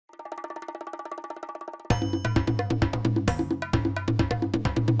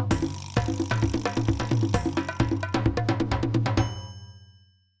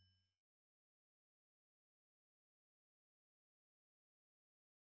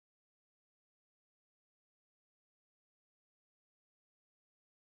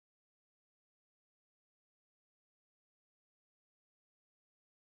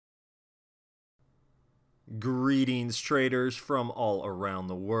Greetings, traders from all around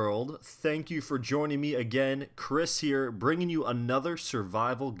the world. Thank you for joining me again. Chris here, bringing you another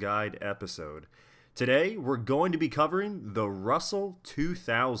survival guide episode. Today, we're going to be covering the Russell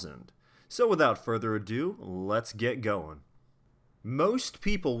 2000. So without further ado, let's get going. Most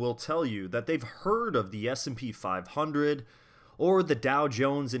people will tell you that they've heard of the S&P 500 or the Dow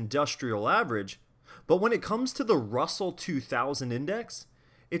Jones Industrial Average, but when it comes to the Russell 2000 index,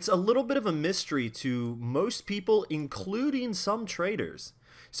 it's a little bit of a mystery to most people, including some traders.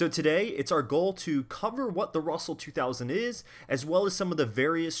 So today, it's our goal to cover what the Russell 2000 is, as well as some of the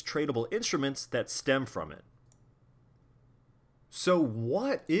various tradable instruments that stem from it. So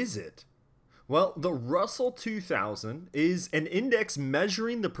what is it? Well, the Russell 2000 is an index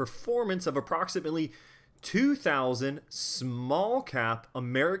measuring the performance of approximately 2,000 small cap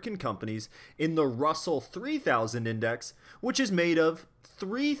American companies in the Russell 3000 index, which is made of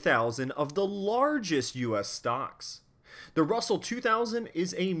 3,000 of the largest US stocks. The Russell 2000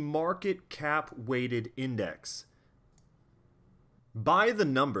 is a market cap weighted index. By the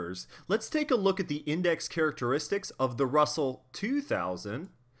numbers, let's take a look at the index characteristics of the Russell 2000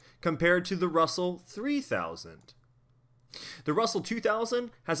 compared to the Russell 3000. The Russell 2000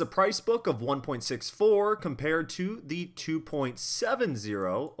 has a price book of 1.64 compared to the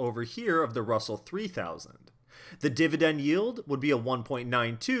 2.70 over here of the Russell 3000. The dividend yield would be a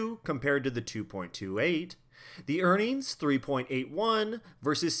 1.92 compared to the 2.28. The earnings 3.81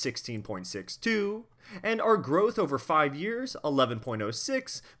 versus 16.62, and our growth over 5 years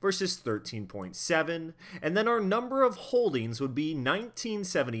 11.06 versus 13.7, and then our number of holdings would be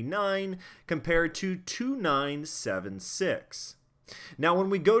 1979 compared to 2976. Now, when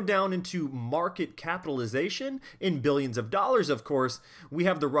we go down into market capitalization in billions of dollars, of course, we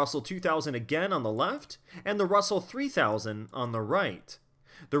have the Russell 2000 again on the left and the Russell 3000 on the right.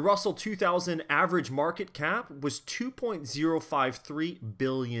 The Russell 2000 average market cap was $2.053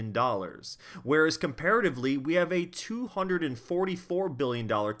 billion, whereas comparatively, we have a $244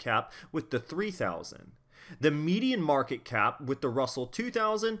 billion cap with the 3000. The median market cap with the Russell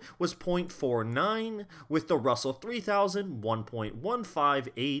 2000 was 0.49, with the Russell 3000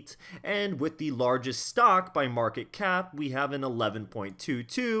 1.158, and with the largest stock by market cap, we have an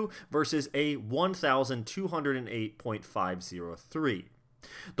 11.22 versus a 1,208.503.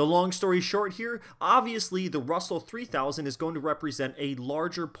 The long story short here, obviously the Russell 3000 is going to represent a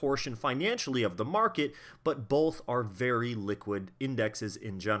larger portion financially of the market, but both are very liquid indexes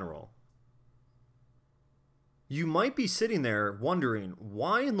in general. You might be sitting there wondering,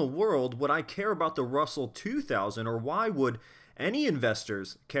 why in the world would I care about the Russell 2000, or why would any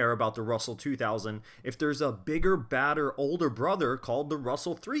investors care about the Russell 2000 if there's a bigger, badder, older brother called the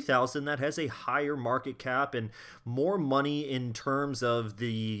Russell 3000 that has a higher market cap and more money in terms of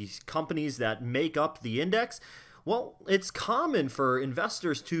the companies that make up the index? Well, it's common for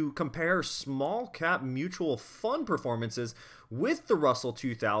investors to compare small cap mutual fund performances with the Russell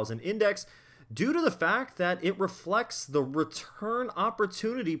 2000 index due to the fact that it reflects the return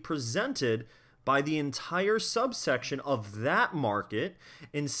opportunity presented by the entire subsection of that market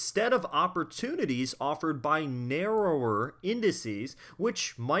instead of opportunities offered by narrower indices,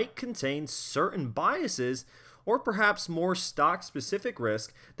 which might contain certain biases or perhaps more stock-specific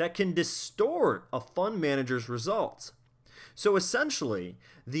risk that can distort a fund manager's results. So essentially,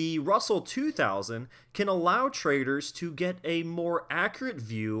 the Russell 2000 can allow traders to get a more accurate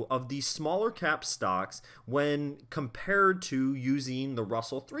view of the smaller cap stocks when compared to using the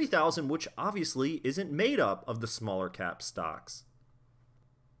Russell 3000, which obviously isn't made up of the smaller cap stocks.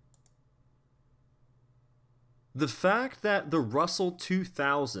 The fact that the Russell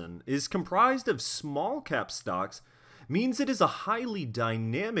 2000 is comprised of small cap stocks means it is a highly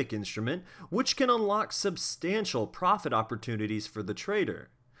dynamic instrument which can unlock substantial profit opportunities for the trader.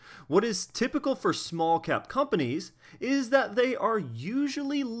 What is typical for small cap companies is that they are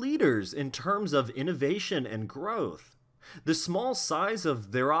usually leaders in terms of innovation and growth. The small size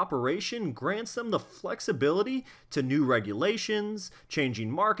of their operation grants them the flexibility to new regulations,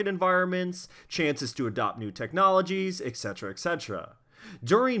 changing market environments, chances to adopt new technologies, etc., etc.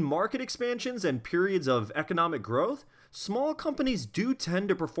 During market expansions and periods of economic growth, small companies do tend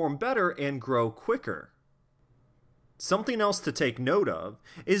to perform better and grow quicker. Something else to take note of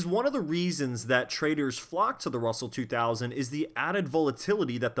is one of the reasons that traders flock to the Russell 2000 is the added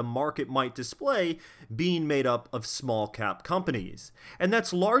volatility that the market might display being made up of small cap companies. And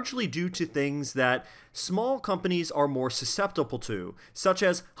that's largely due to things that small companies are more susceptible to, such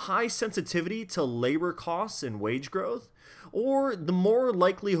as high sensitivity to labor costs and wage growth, or the more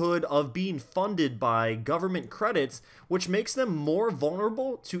likelihood of being funded by government credits, which makes them more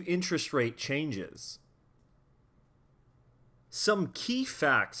vulnerable to interest rate changes. Some key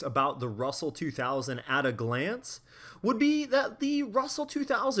facts about the Russell 2000 at a glance would be that the Russell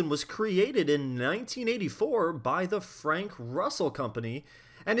 2000 was created in 1984 by the Frank Russell Company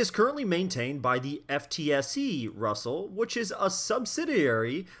and is currently maintained by the FTSE Russell, which is a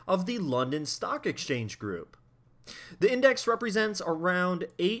subsidiary of the London Stock Exchange Group. The index represents around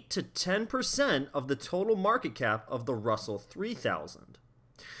 8 to 10% of the total market cap of the Russell 3000.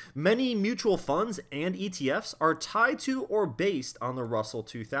 Many mutual funds and ETFs are tied to or based on the Russell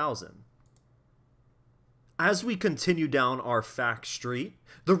 2000. As we continue down our fact street,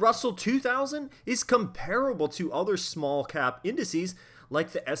 the Russell 2000 is comparable to other small cap indices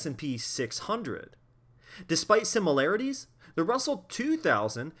like the S&P 600. Despite similarities, the Russell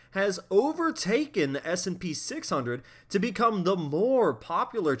 2000 has overtaken the S&P 600 to become the more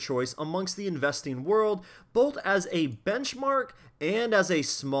popular choice amongst the investing world, both as a benchmark and as a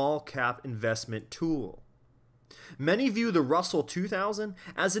small cap investment tool. Many view the Russell 2000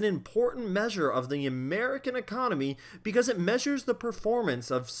 as an important measure of the American economy because it measures the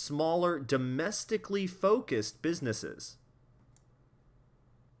performance of smaller, domestically focused businesses.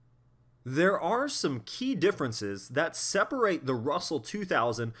 There are some key differences that separate the Russell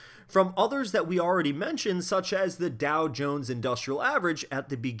 2000 from others that we already mentioned, such as the Dow Jones Industrial Average at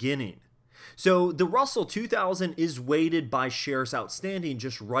the beginning. So the Russell 2000 is weighted by shares outstanding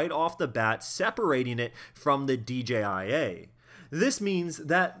just right off the bat, separating it from the DJIA. This means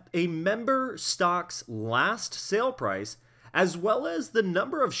that a member stock's last sale price, as well as the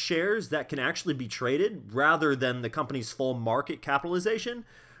number of shares that can actually be traded rather than the company's full market capitalization,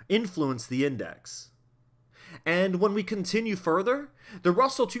 influence the index. And when we continue further, the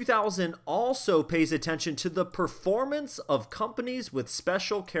Russell 2000 also pays attention to the performance of companies with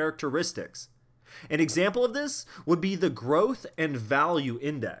special characteristics. An example of this would be the Growth and Value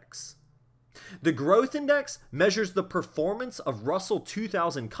Index. The Growth Index measures the performance of Russell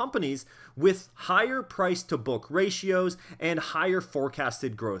 2000 companies with higher price-to-book ratios and higher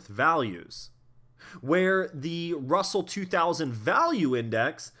forecasted growth values, where the Russell 2000 Value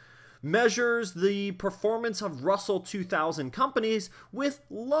Index measures the performance of Russell 2000 companies with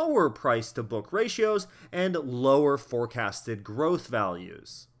lower price-to-book ratios and lower forecasted growth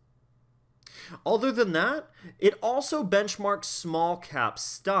values. Other than that, it also benchmarks small cap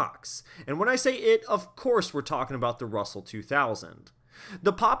stocks. And when I say it, of course we're talking about the Russell 2000.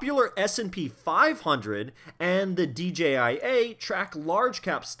 The popular S&P 500 and the DJIA track large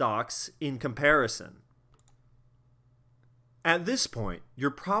cap stocks in comparison. At this point,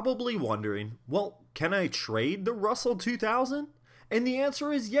 you're probably wondering, well, can I trade the Russell 2000? And the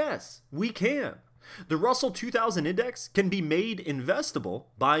answer is yes, we can. The Russell 2000 index can be made investable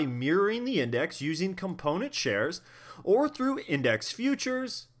by mirroring the index using component shares or through index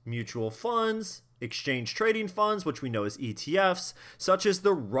futures, mutual funds, exchange trading funds, which we know as ETFs, such as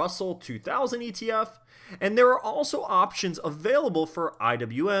the Russell 2000 ETF, and there are also options available for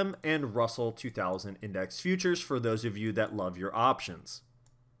IWM and Russell 2000 index futures for those of you that love your options.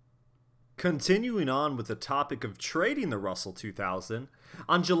 Continuing on with the topic of trading the Russell 2000,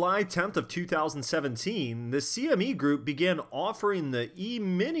 on July 10th of 2017, the CME Group began offering the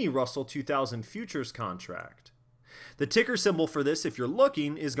E-mini Russell 2000 futures contract. The ticker symbol for this, if you're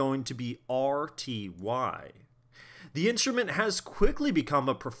looking, is going to be RTY. The instrument has quickly become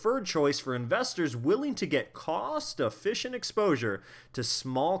a preferred choice for investors willing to get cost-efficient exposure to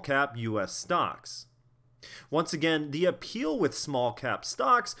small-cap U.S. stocks. Once again, the appeal with small-cap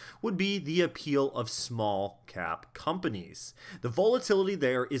stocks would be the appeal of small-cap companies. The volatility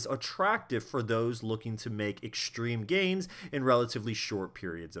there is attractive for those looking to make extreme gains in relatively short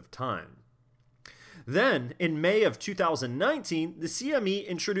periods of time. Then, in May of 2019, the CME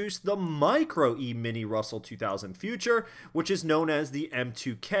introduced the Micro E-mini Russell 2000 future, which is known as the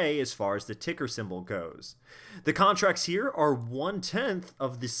M2K as far as the ticker symbol goes. The contracts here are 1/10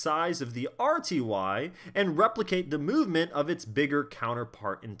 of the size of the RTY and replicate the movement of its bigger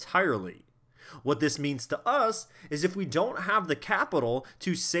counterpart entirely. What this means to us is if we don't have the capital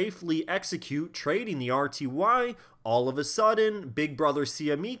to safely execute trading the RTY, all of a sudden, Big Brother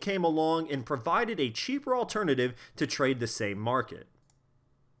CME came along and provided a cheaper alternative to trade the same market.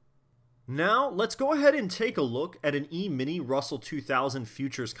 Now, let's go ahead and take a look at an E-mini Russell 2000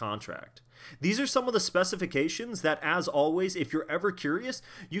 futures contract. These are some of the specifications that, as always, if you're ever curious,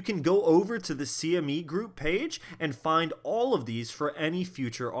 you can go over to the CME Group page and find all of these for any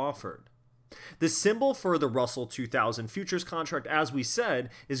future offered. The symbol for the Russell 2000 futures contract, as we said,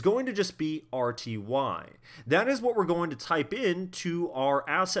 is going to just be RTY. That is what we're going to type in to our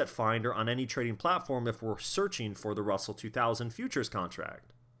asset finder on any trading platform if we're searching for the Russell 2000 futures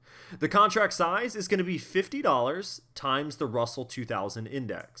contract. The contract size is going to be $50 times the Russell 2000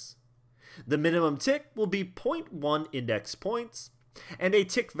 index. The minimum tick will be 0.1 index points, and a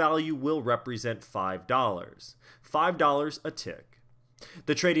tick value will represent $5. $5 a tick.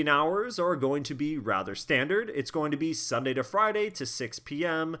 The trading hours are going to be rather standard. It's going to be Sunday to Friday to 6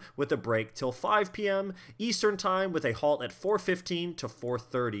 p.m. with a break till 5 p.m. Eastern Time with a halt at 4:15 to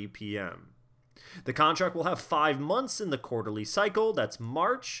 4:30 p.m. The contract will have 5 months in the quarterly cycle. That's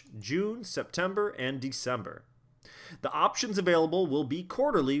March, June, September, and December. The options available will be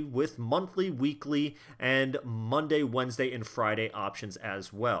quarterly with monthly, weekly, and Monday, Wednesday, and Friday options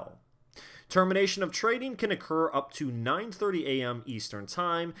as well. Termination of trading can occur up to 9:30 a.m. Eastern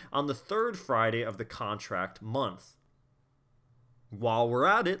Time on the third Friday of the contract month. While we're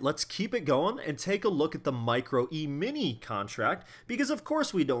at it, let's keep it going and take a look at the Micro E-mini contract, because of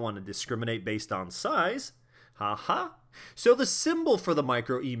course we don't want to discriminate based on size. Haha. So the symbol for the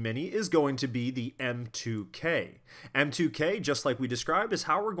Micro E-mini is going to be the M2K. M2K, just like we described, is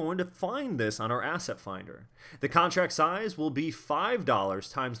how we're going to find this on our asset finder. The contract size will be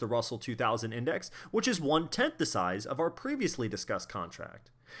 $5 times the Russell 2000 index, which is 1/10 the size of our previously discussed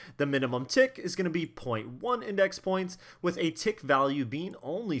contract. The minimum tick is going to be 0.1 index points, with a tick value being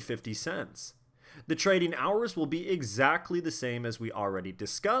only 50 cents. The trading hours will be exactly the same as we already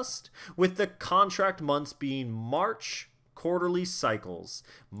discussed, with the contract months being March quarterly cycles,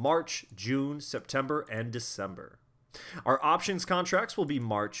 March, June, September, and December. Our options contracts will be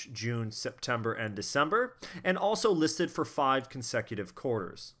March, June, September, and December, and also listed for 5 consecutive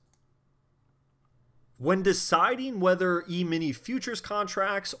quarters. When deciding whether E-mini futures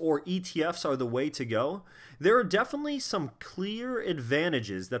contracts or ETFs are the way to go, there are definitely some clear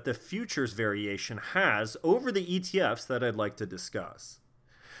advantages that the futures variation has over the ETFs that I'd like to discuss.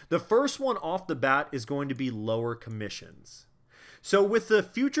 The first one off the bat is going to be lower commissions. So with the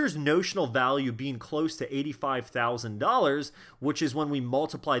futures notional value being close to $85,000, which is when we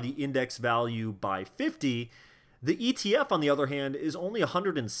multiply the index value by 50, the ETF, on the other hand, is only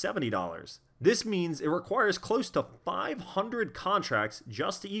 $170. This means it requires close to 500 contracts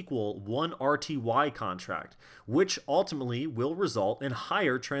just to equal one RTY contract, which ultimately will result in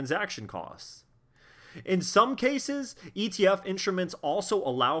higher transaction costs. In some cases, ETF instruments also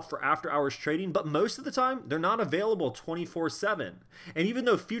allow for after-hours trading, but most of the time, they're not available 24/7. And even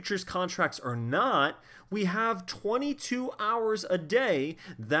though futures contracts are not, we have 22 hours a day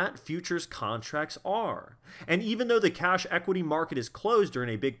that futures contracts are. And even though the cash equity market is closed during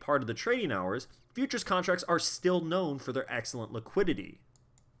a big part of the trading hours, futures contracts are still known for their excellent liquidity.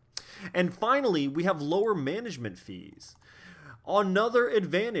 And finally, we have lower management fees. Another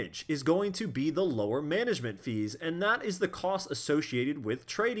advantage is going to be the lower management fees, and that is the cost associated with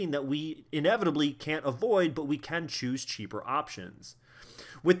trading that we inevitably can't avoid, but we can choose cheaper options.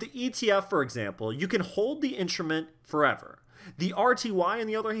 With the ETF, for example, you can hold the instrument forever. The RTY, on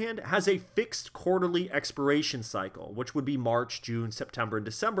the other hand, has a fixed quarterly expiration cycle, which would be March, June, September, and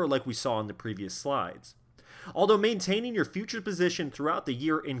December, like we saw in the previous slides. Although maintaining your future position throughout the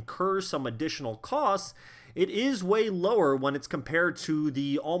year incurs some additional costs, it is way lower when it's compared to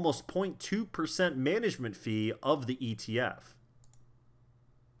the almost 0.2% management fee of the ETF.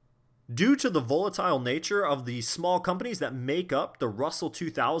 Due to the volatile nature of the small companies that make up the Russell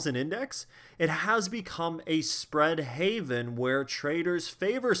 2000 index, it has become a spread haven where traders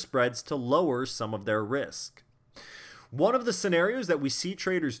favor spreads to lower some of their risk. One of the scenarios that we see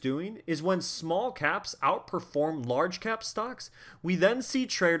traders doing is when small caps outperform large cap stocks, we then see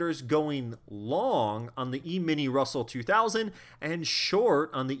traders going long on the E-mini Russell 2000 and short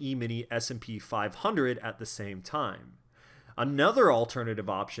on the E-mini S&P 500 at the same time. Another alternative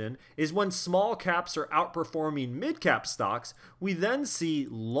option is when small caps are outperforming mid-cap stocks, we then see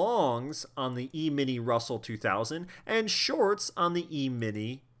longs on the E-mini Russell 2000 and shorts on the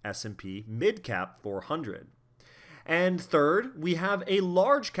E-mini S&P mid-cap 400. And third, we have a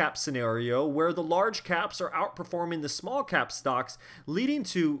large cap scenario where the large caps are outperforming the small cap stocks, leading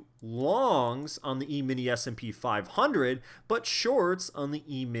to longs on the E-mini S&P 500, but shorts on the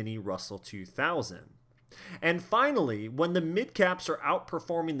E-mini Russell 2000. And finally, when the mid caps are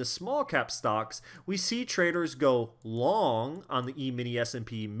outperforming the small cap stocks, we see traders go long on the E-mini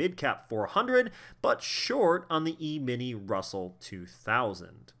S&P mid cap 400, but short on the E-mini Russell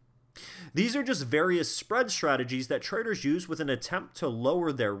 2000. These are just various spread strategies that traders use with an attempt to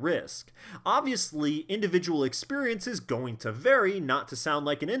lower their risk. Obviously, individual experience is going to vary, not to sound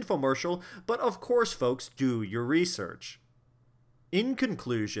like an infomercial, but of course, folks, do your research. In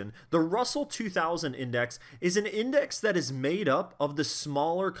conclusion, the Russell 2000 index is an index that is made up of the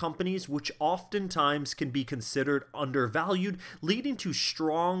smaller companies which oftentimes can be considered undervalued, leading to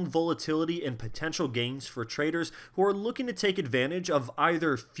strong volatility and potential gains for traders who are looking to take advantage of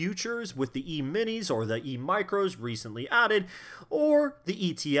either futures with the E-minis or the E-micros recently added, or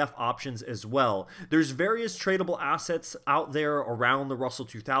the ETF options as well. There's various tradable assets out there around the Russell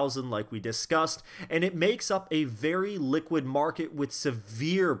 2000 like we discussed, and it makes up a very liquid market with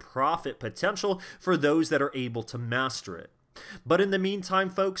severe profit potential for those that are able to master it. But in the meantime,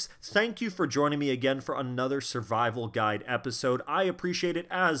 folks, thank you for joining me again for another survival guide episode. I appreciate it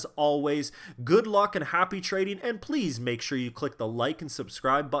as always. Good luck and happy trading, and please make sure you click the like and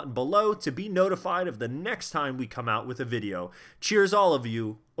subscribe button below to be notified of the next time we come out with a video. Cheers all of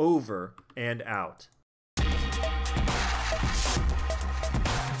you, over and out.